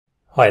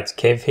Hi, it's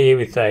Kev here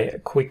with a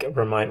quick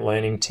remote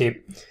learning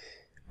tip.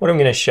 What I'm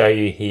going to show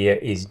you here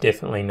is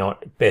definitely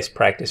not best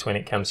practice when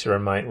it comes to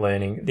remote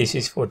learning. This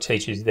is for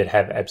teachers that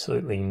have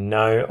absolutely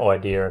no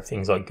idea of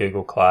things like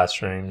Google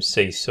Classroom,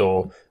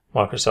 Seesaw,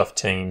 Microsoft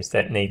Teams,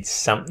 that need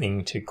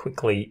something to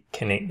quickly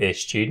connect their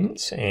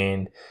students,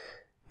 and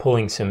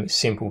pulling some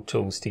simple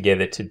tools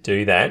together to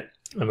do that.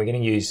 And we're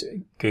going to use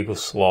Google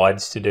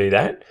Slides to do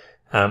that.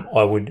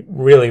 I would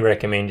really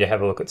recommend you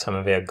have a look at some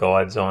of our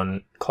guides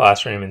on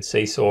Classroom and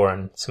Seesaw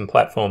and some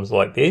platforms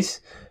like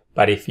this.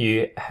 But if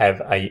you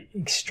have a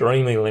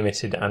extremely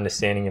limited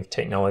understanding of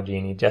technology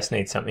and you just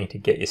need something to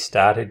get you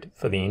started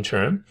for the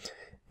interim,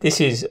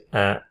 this is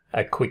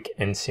a quick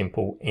and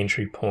simple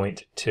entry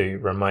point to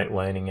remote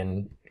learning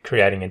and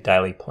creating a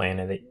daily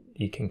planner that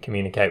you can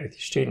communicate with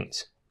your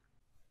students.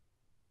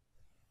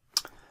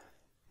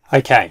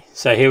 Okay,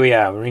 so here we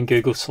are. We're in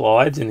Google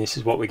Slides and this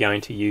is what we're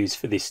going to use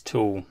for this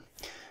tool.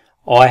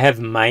 I have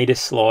made a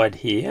slide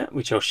here,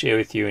 which I'll share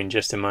with you in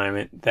just a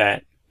moment,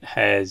 that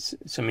has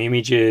some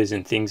images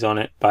and things on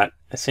it, but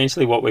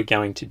essentially what we're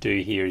going to do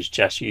here is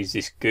just use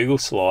this Google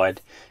slide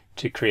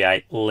to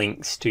create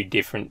links to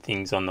different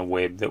things on the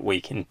web that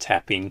we can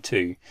tap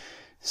into.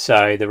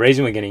 So the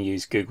reason we're going to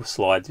use Google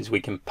Slides is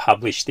we can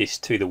publish this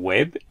to the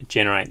web. It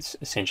generates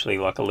essentially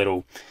like a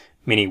little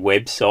mini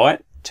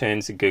website,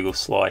 turns the Google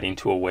slide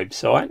into a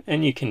website,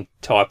 and you can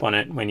type on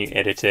it when you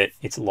edit it.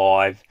 It's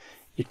live.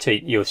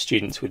 Your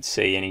students would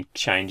see any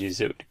changes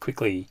that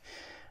quickly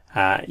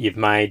you've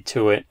made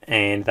to it,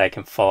 and they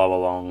can follow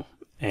along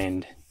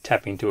and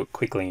tap into it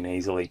quickly and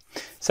easily.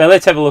 So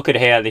let's have a look at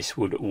how this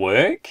would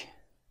work.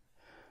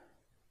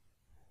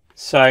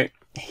 So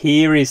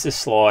here is the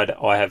slide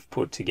I have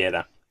put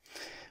together.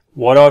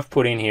 What I've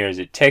put in here is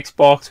a text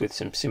box with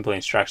some simple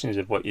instructions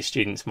of what your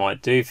students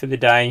might do for the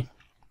day,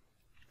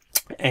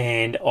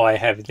 and I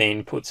have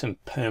then put some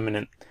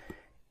permanent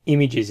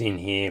images in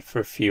here for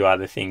a few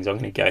other things. I'm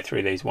going to go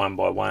through these one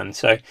by one.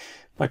 So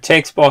my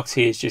text box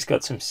here has just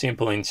got some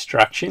simple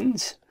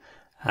instructions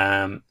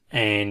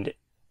and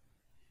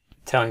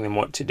telling them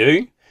what to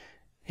do.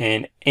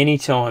 And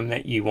anytime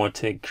that you want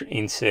to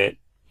insert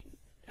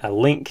a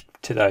link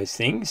to those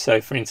things,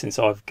 so for instance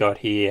I've got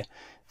here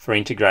for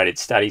integrated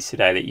studies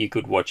today that you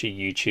could watch a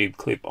YouTube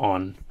clip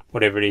on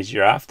whatever it is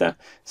you're after.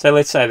 So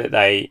let's say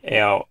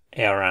that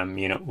our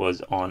unit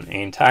was on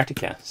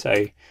Antarctica.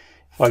 So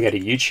if I go to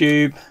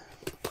YouTube,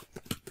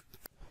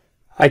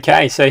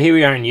 okay, so here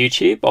we are in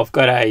YouTube. I've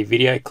got a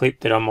video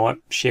clip that I might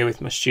share with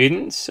my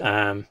students,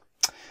 little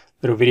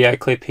video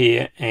clip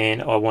here,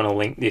 and I want to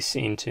link this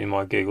into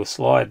my Google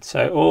slide.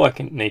 So all I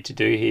need to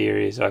do here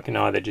is I can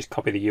either just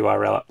copy the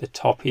URL up the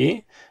top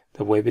here,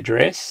 the web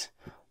address,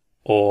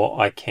 or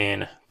I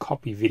can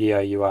copy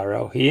video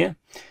URL here,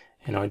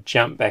 and I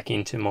jump back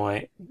into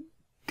my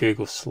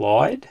Google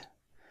slide,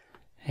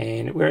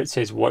 and where it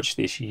says watch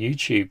this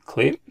YouTube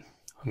clip,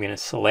 I'm going to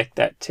select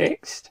that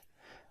text.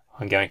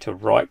 I'm going to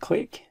right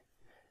click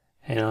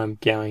and I'm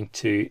going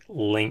to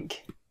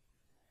link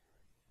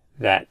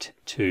that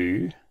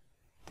to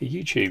the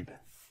YouTube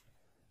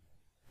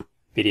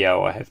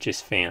video I have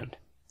just found.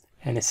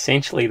 And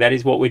essentially that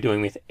is what we're doing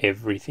with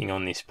everything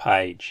on this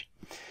page.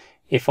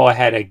 If I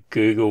had a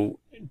Google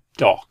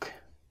Doc,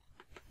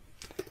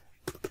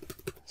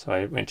 so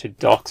I went to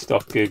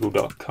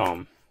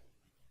docs.google.com,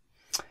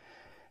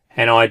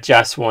 and I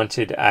just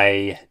wanted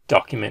a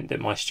document that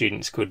my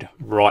students could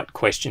write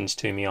questions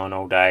to me on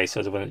all day,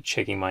 so I wasn't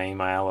checking my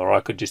email, or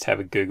I could just have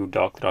a Google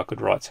Doc that I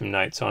could write some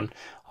notes on.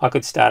 I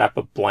could start up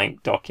a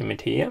blank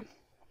document here,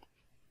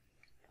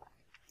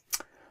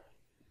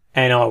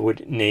 and I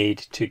would need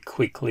to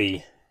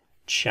quickly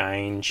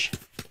change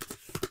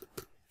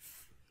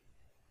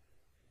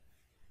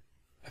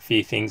a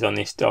few things on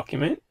this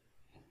document,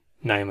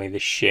 namely the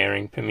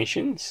sharing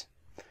permissions.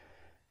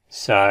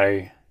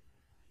 So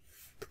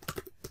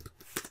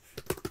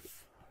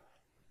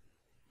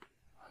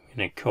I'm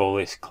going to call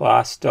this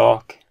class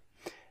doc.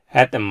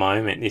 At the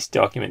moment this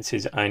document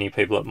says only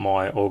people at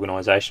my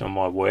organisation or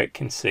my work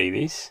can see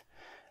this.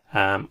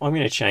 I'm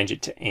going to change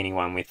it to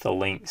anyone with the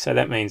link. So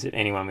that means that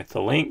anyone with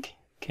the link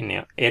can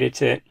now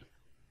edit it.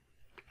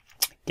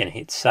 Going to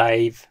hit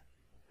save,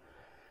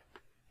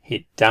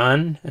 hit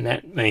done, and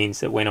that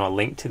means that when I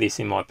link to this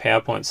in my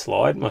PowerPoint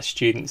slide, my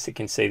students that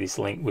can see this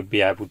link would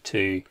be able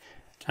to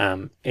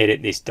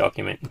edit this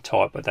document and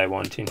type what they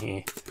want in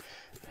here.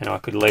 And I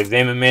could leave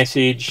them a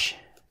message.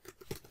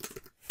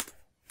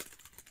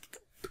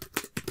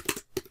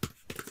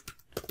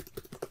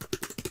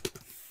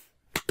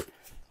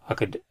 I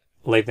could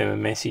leave them a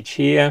message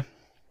here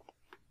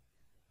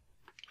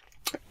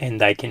and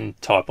they can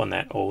type on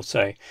that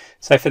also.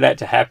 So for that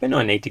to happen,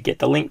 I need to get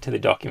the link to the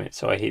document.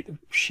 So I hit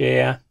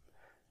share,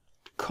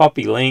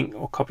 copy link,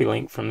 or copy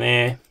link from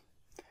there.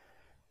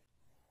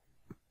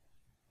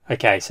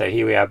 Okay, so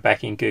here we are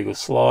back in Google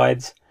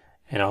Slides,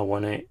 and I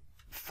want to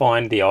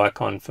find the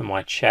icon for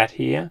my chat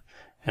here,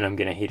 and I'm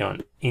going to hit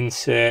on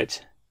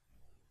insert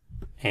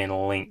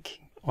and link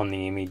on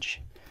the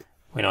image.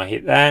 When I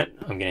hit that,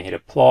 I'm going to hit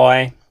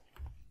apply.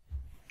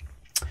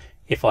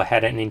 if I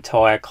had an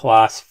entire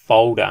class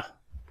folder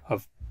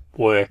of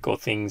work or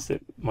things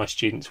that my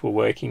students were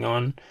working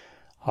on,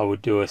 I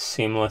would do a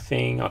similar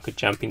thing. I could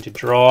jump into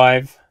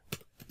Drive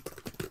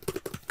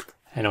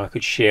and I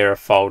could share a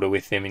folder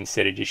with them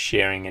instead of just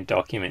sharing a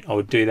document. I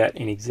would do that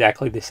in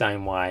exactly the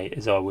same way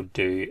as I would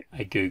do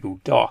a Google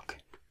Doc.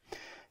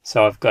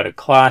 So I've got a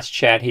class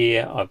chat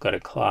here, I've got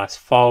a class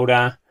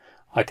folder,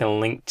 I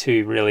can link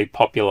to really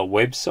popular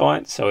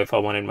websites. So if I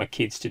wanted my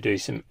kids to do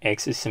some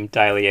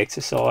daily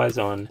exercise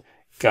on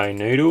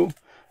GoNoodle,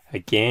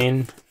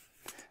 again,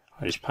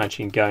 I just punch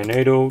in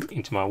GoNoodle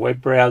into my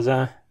web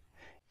browser.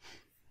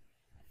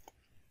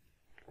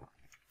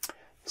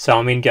 So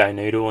I'm in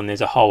GoNoodle and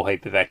there's a whole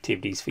heap of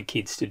activities for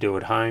kids to do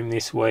at home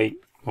this week,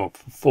 or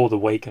for the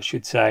week I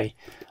should say.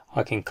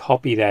 I can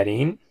copy that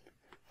in.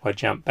 If I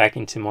jump back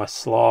into my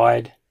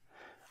slide,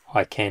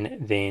 I can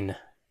then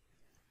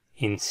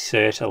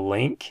insert a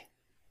link.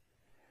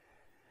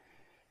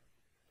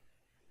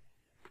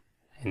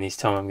 And this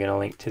time I'm going to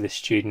link to the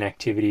student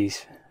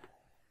activities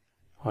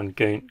on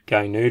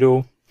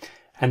GoNoodle.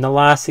 And the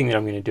last thing that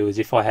I'm going to do is,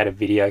 if I had a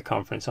video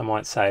conference, I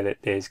might say that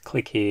there's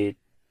click here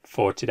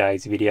for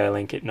today's video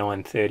link at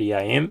 9:30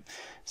 a.m.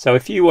 So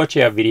if you watch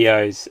our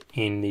videos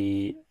in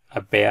the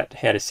about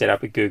how to set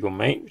up a Google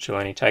Meet, which will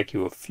only take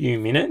you a few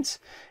minutes,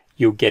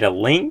 you'll get a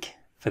link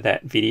for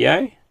that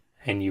video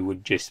and you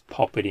would just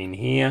pop it in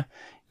here.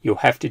 You'll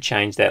have to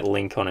change that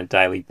link on a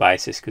daily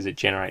basis because it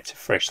generates a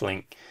fresh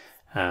link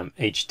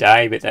each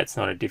day, but that's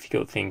not a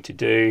difficult thing to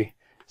do.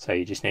 So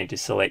you just need to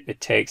select the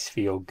text for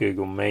your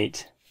Google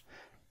Meet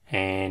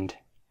and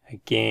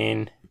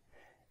again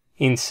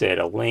insert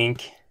a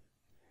link,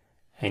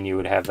 and you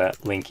would have a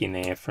link in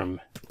there from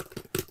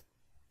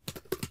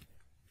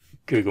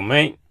Google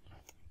Meet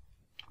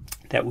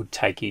that would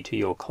take you to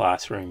your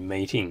classroom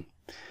meeting.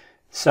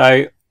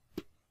 So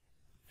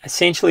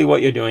essentially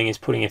what you're doing is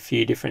putting a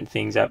few different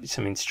things up,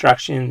 some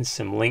instructions,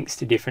 some links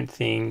to different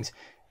things,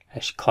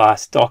 a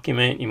class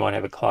document, you might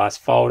have a class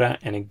folder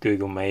and a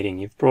Google Meeting.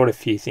 You've brought a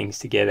few things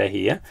together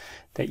here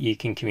that you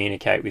can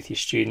communicate with your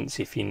students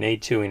if you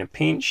need to in a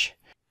pinch.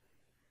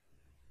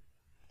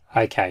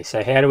 Okay,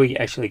 so how do we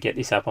actually get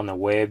this up on the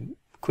web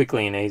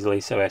quickly and easily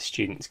so our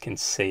students can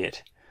see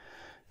it?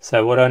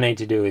 So what I need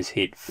to do is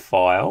hit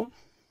File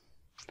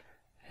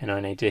and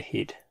I need to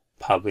hit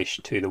Publish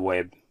to the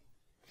web.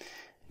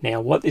 Now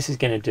what this is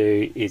going to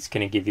do is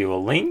going to give you a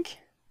link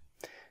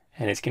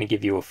and it's going to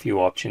give you a few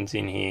options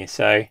in here.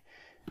 So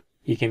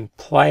you can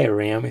play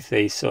around with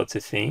these sorts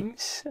of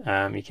things.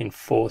 You can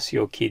force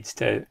your kids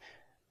to,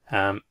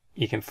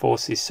 you can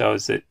force this so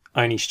as that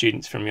only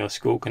students from your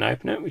school can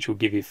open it, which will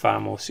give you far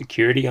more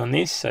security on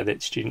this so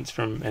that students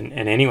from and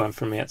anyone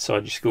from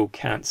outside your school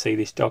can't see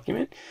this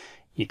document.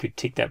 You could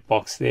tick that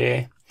box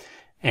there,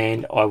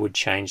 and I would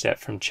change that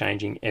from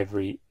changing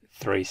every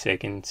 3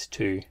 seconds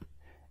to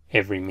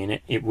every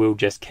minute. It will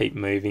just keep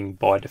moving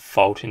by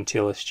default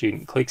until a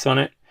student clicks on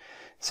it.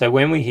 So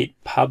when we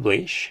hit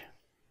Publish,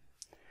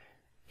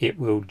 it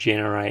will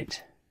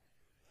generate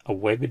a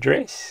web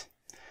address,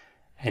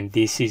 and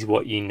this is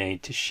what you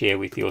need to share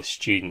with your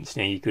students.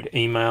 Now you could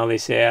email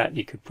this out,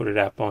 you could put it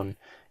up on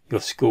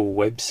your school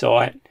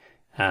website,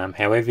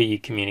 however you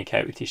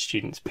communicate with your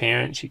students'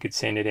 parents, you could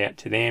send it out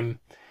to them.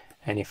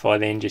 And if I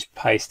then just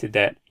pasted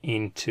that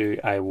into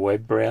a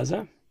web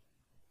browser,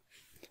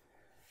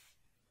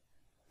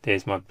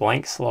 there's my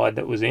blank slide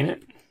that was in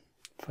it.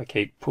 If I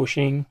keep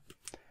pushing,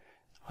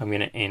 I'm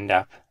going to end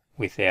up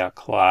with our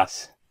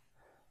class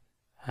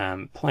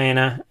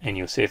planner, and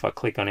you'll see if I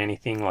click on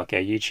anything like our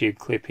YouTube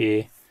clip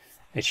here,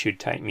 it should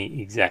take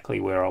me exactly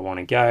where I want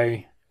to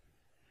go.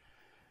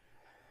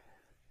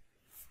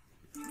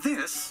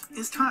 This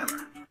is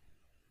Tyler.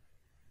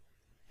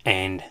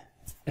 And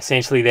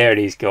essentially there it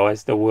is,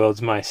 guys, the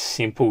world's most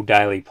simple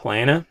daily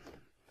planner.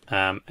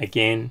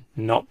 Again,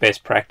 not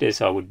best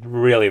practice. I would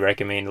really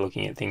recommend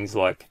looking at things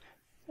like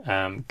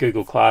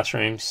Google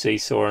Classroom,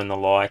 Seesaw and the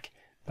like,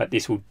 but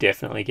this will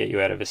definitely get you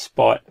out of a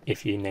spot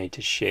if you need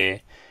to share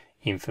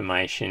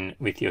information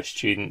with your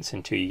students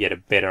until you get a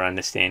better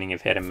understanding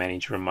of how to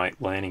manage remote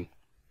learning.